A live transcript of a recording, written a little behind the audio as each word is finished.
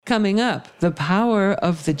coming up, the power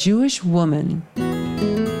of the Jewish woman.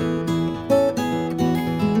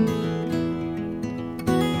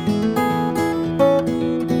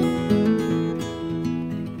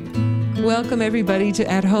 Welcome, everybody, to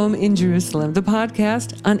At Home in Jerusalem, the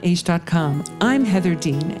podcast on Aish.com. I'm Heather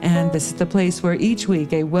Dean, and this is the place where each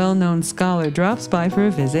week a well-known scholar drops by for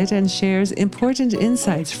a visit and shares important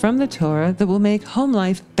insights from the Torah that will make home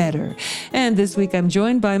life better. And this week I'm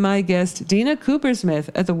joined by my guest, Dina Coopersmith,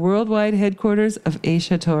 at the worldwide headquarters of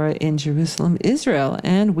Aish HaTorah in Jerusalem, Israel.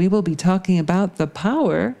 And we will be talking about the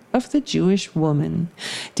power of the Jewish woman.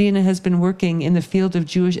 Dina has been working in the field of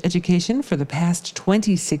Jewish education for the past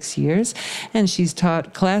 26 years, and she's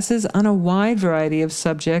taught classes on a wide variety of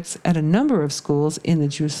subjects at a number of schools in the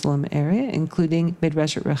Jerusalem area, including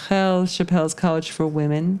Midreshet Rachel, Chappell's College for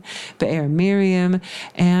Women, Be'er Miriam,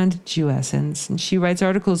 and Jewessence. And she writes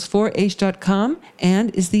articles for Aish.com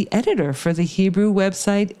and is the editor for the Hebrew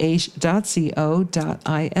website aish.co.il.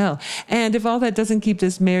 And if all that doesn't keep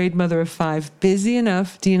this married mother of five busy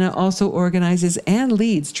enough, Dina also organizes and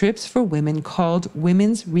leads trips for women called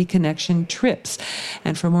Women's Reconnection Trips.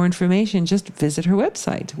 And for more information, just visit her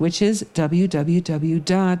website, which is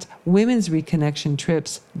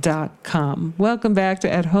www.womensreconnectiontrips.com. Welcome back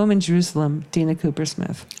to At Home in Jerusalem, Dina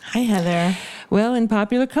Coopersmith. Hi, Heather. Well, in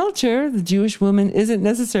popular culture, the Jewish woman isn't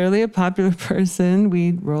necessarily a popular person.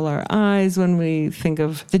 We roll our eyes when we think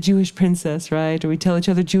of the Jewish princess, right? Or we tell each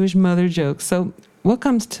other Jewish mother jokes. So what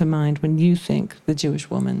comes to mind when you think the Jewish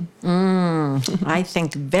woman? I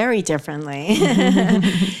think very differently.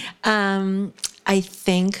 I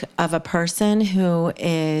think of a person who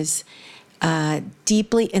is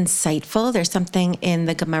deeply insightful. There's something in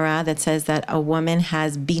the Gemara that says that a woman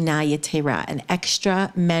has bina yetera, an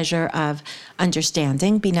extra measure of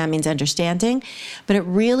understanding. Bina means understanding, but it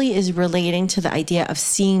really is relating to the idea of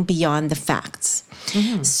seeing beyond the facts.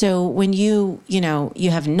 Mm-hmm. So when you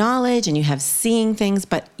have knowledge and you have seeing things,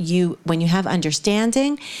 but when you have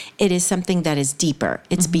understanding, it is something that is deeper.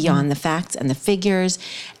 It's beyond the facts and the figures,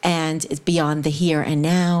 and it's beyond the here and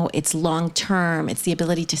now. It's long term. It's the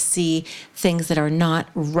ability to see things that are not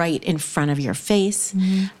right in front of your face,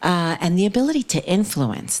 and the ability to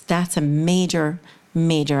influence. That's a major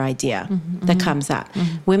idea that comes up.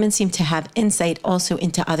 Women seem to have insight also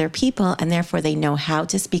into other people, and therefore they know how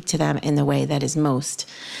to speak to them in the way that is most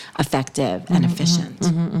effective and efficient.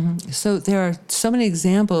 So there are so many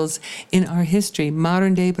examples in our history,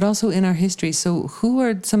 modern day, but also in our history. So who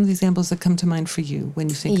are some of the examples that come to mind for you when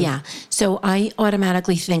you think of... So I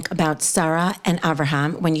automatically think about Sarah and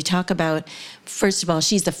Abraham. When you talk about, first of all,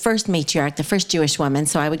 she's the first matriarch, the first Jewish woman,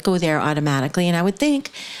 so I would go there automatically. And I would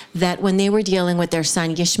think that when they were dealing with their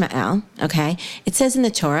son Yishmael, okay, it says in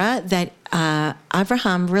the Torah that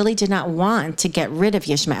Abraham really did not want to get rid of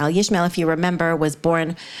Yishmael. Yishmael, if you remember, was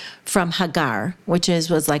born from Hagar, which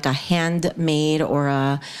was like a handmaid or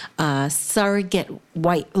a surrogate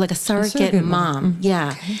like a surrogate mom.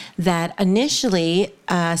 Yeah. Okay. That initially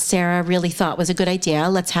Sarah really thought was a good idea.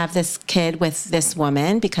 Let's have this kid with this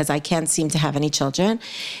woman because I can't seem to have any children.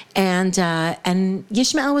 And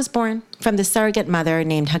Yishmael was born from the surrogate mother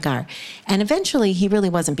named Hagar. And eventually he really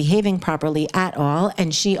wasn't behaving properly at all.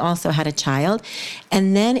 And she also had a child.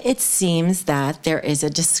 And then it seems that there is a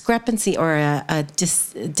discrepancy or a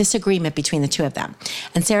disagreement between the two of them.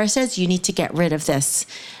 And Sarah says, you need to get rid of this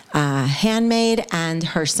handmaid and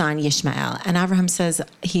her son Yishmael. And Abraham says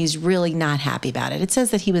he's really not happy about it. It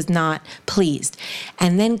says that he was not pleased.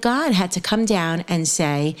 And then God had to come down and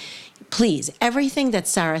say, please, everything that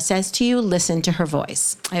Sarah says to you, listen to her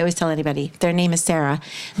voice. I always tell anybody, if their name is Sarah,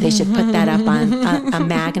 they should put that up on a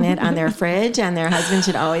magnet on their fridge, and their husband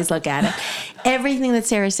should always look at it. Everything that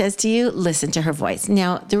Sarah says to you, listen to her voice.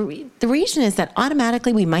 Now, the reason is that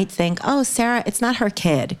automatically we might think, oh, Sarah, it's not her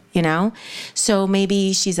kid, So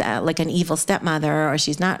maybe she's like an evil stepmother, or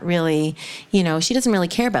she's not really, she doesn't really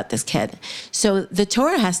care about this kid. So the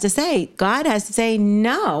Torah has to say, God has to say,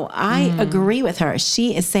 no, I agree with her.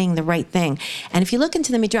 She is saying the right thing. And if you look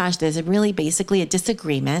into the Midrash, there's basically a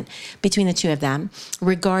disagreement between the two of them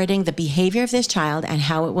regarding the behavior of this child and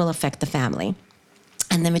how it will affect the family.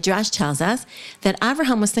 And the Midrash tells us that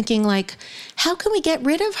Abraham was thinking, like, how can we get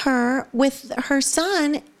rid of her with her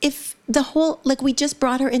son if we just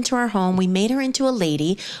brought her into our home, we made her into a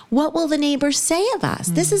lady, what will the neighbors say of us?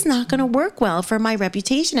 This is not going to work well for my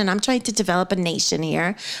reputation. And I'm trying to develop a nation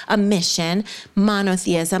here, a mission,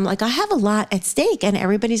 monotheism. Like, I have a lot at stake, and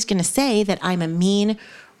everybody's going to say that I'm a mean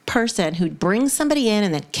person who brings somebody in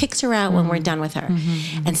and then kicks her out when we're done with her.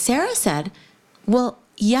 And Sarah said, well,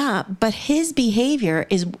 Yeah, but his behavior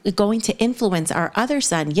is going to influence our other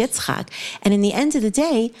son, Yitzchak. And in the end of the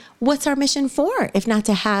day, what's our mission for if not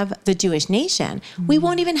to have the Jewish nation? We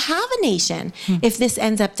won't even have a nation if this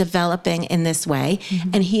ends up developing in this way,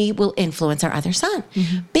 and he will influence our other son.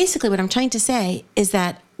 Basically, what I'm trying to say is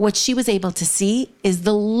that what she was able to see is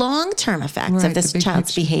the long-term effects of this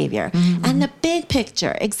child's behavior and the big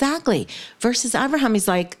picture. Exactly. Versus Abraham, he's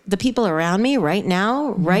like, the people around me right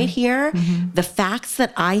now, right here, the facts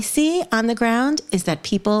that I see on the ground is that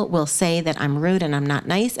people will say that I'm rude and I'm not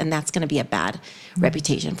nice, and that's going to be a bad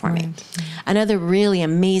reputation for me. Another really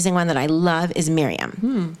amazing one that I love is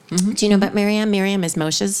Miriam. Do you know about Miriam? Miriam is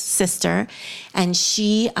Moshe's sister, and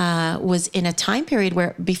she was in a time period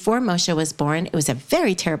where before Moshe was born, it was a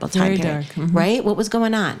very terrible time period, right? What was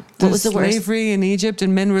going on? What was the worst? Slavery in Egypt,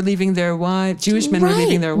 and men were leaving their wives. Jewish men were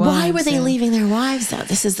leaving their wives. Why were they leaving their wives, though?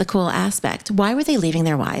 This is the cool aspect. Why were they leaving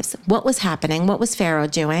their wives? What was happening? What was Pharaoh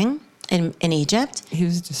doing in Egypt? He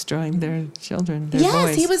was destroying their children, their boys.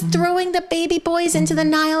 Yes, he was throwing the baby boys into the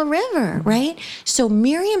Nile River, right? So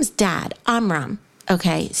Miriam's dad, Amram,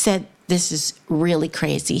 said, this is really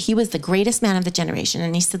crazy. He was the greatest man of the generation.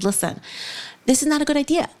 And he said, listen, this is not a good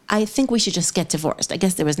idea. I think we should just get divorced. I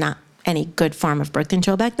guess there was not any good form of birth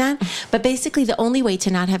control back then. But basically, the only way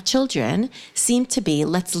to not have children seemed to be,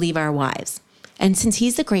 let's leave our wives. And since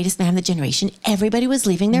he's the greatest man of the generation, everybody was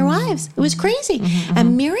leaving their wives. It was crazy.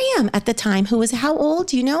 And Miriam at the time, who was how old,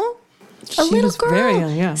 do you know? A little girl. Very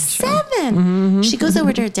young, yeah. 7. She goes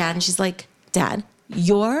over to her dad and she's like, Dad,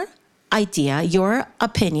 your idea, your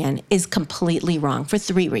opinion is completely wrong for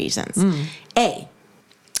 3 reasons. A,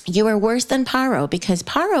 you are worse than Paro because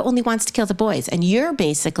Paro only wants to kill the boys, and you're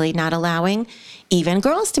basically not allowing even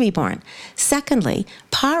girls to be born. Secondly,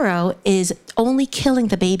 Paro is only killing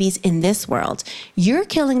the babies in this world. You're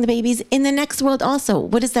killing the babies in the next world also.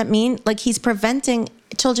 What does that mean? Like he's preventing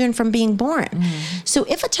children from being born. So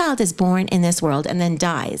if a child is born in this world and then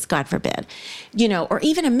dies, God forbid, or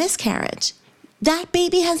even a miscarriage, that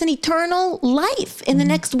baby has an eternal life in the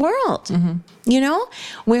next world,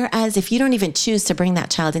 Whereas if you don't even choose to bring that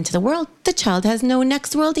child into the world, the child has no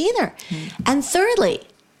next world either. And thirdly,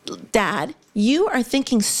 Dad, you are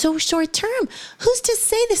thinking so short term. Who's to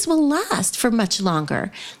say this will last for much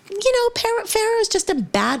longer? Pharaoh is just a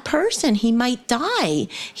bad person. He might die.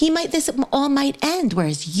 This all might end.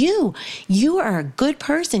 Whereas you are a good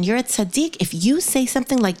person. You're a tzaddik. If you say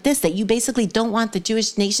something like this, that you basically don't want the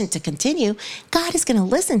Jewish nation to continue, God is going to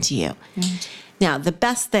listen to you. Now, the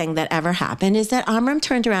best thing that ever happened is that Amram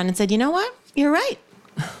turned around and said, you know what? You're right.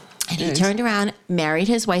 And he turned around, married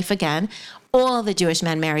his wife again. All the Jewish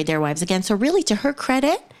men married their wives again. So really, to her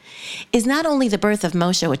credit, is not only the birth of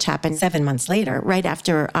Moshe, which happened 7 months later, right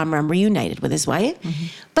after Amram reunited with his wife,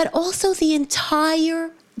 but also the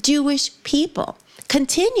entire Jewish people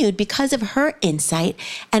continued because of her insight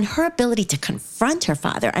and her ability to confront her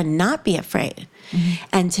father and not be afraid.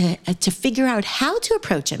 And to figure out how to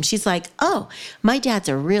approach him. She's like, oh, my dad's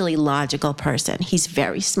a really logical person. He's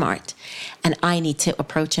very smart. And I need to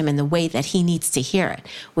approach him in the way that he needs to hear it,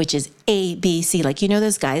 which is A, B, C. Like,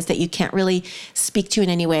 those guys that you can't really speak to in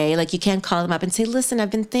any way. Like, you can't call them up and say, listen,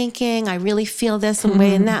 I've been thinking, I really feel this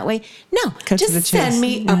way and that way. No, just send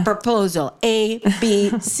me a proposal, A,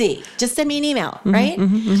 B, C. Just send me an email, right?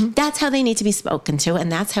 That's how they need to be spoken to.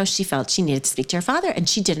 And that's how she felt she needed to speak to her father. And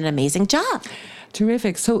she did an amazing job.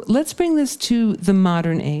 Terrific. So let's bring this to the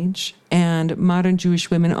modern age and modern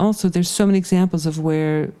Jewish women. Also, there's so many examples of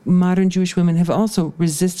where modern Jewish women have also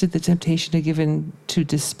resisted the temptation to give in to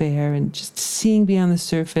despair and just seeing beyond the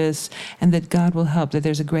surface, and that God will help, that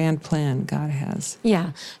there's a grand plan God has.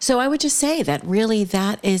 Yeah. So I would just say that really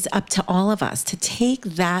that is up to all of us to take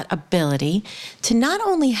that ability to not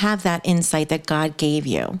only have that insight that God gave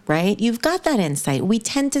you, right? You've got that insight. We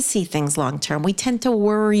tend to see things long term. We tend to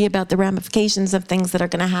worry about the ramifications of things that are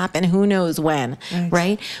going to happen. Who knows when,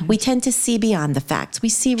 right? We tend to see beyond the facts. We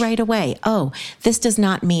see right away, oh, this does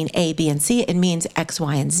not mean A, B, and C. It means X,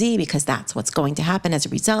 Y, and Z because that's what's going to happen as a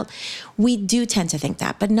result. We do tend to think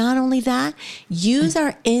that. But not only that, use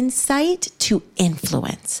our insight to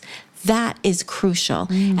influence. That is crucial.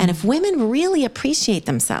 And if women really appreciate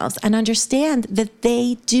themselves and understand that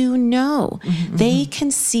they do know, they can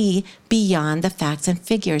see beyond the facts and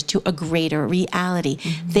figures to a greater reality.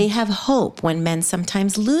 They have hope when men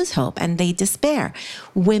sometimes lose hope and they despair.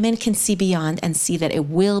 Women can see beyond and see that it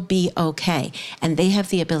will be okay, and they have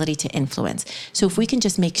the ability to influence. So if we can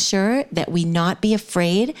just make sure that we not be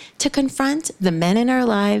afraid to confront the men in our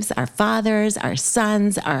lives, our fathers, our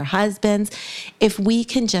sons, our husbands, if we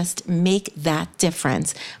can just make that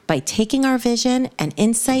difference by taking our vision and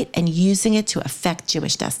insight and using it to affect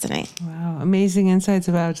Jewish destiny. Wow. amazing insights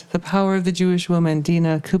about the power of the Jewish woman,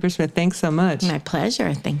 Dina Coopersmith. Thanks so much. My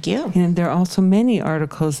pleasure. Thank you. And there are also many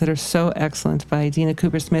articles that are so excellent by Dina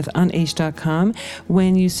Coopersmith on Aish.com.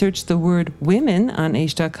 When you search the word women on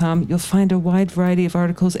Aish.com, you'll find a wide variety of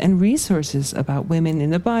articles and resources about women in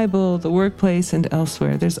the Bible, the workplace, and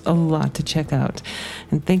elsewhere. There's a lot to check out.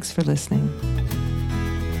 And thanks for listening.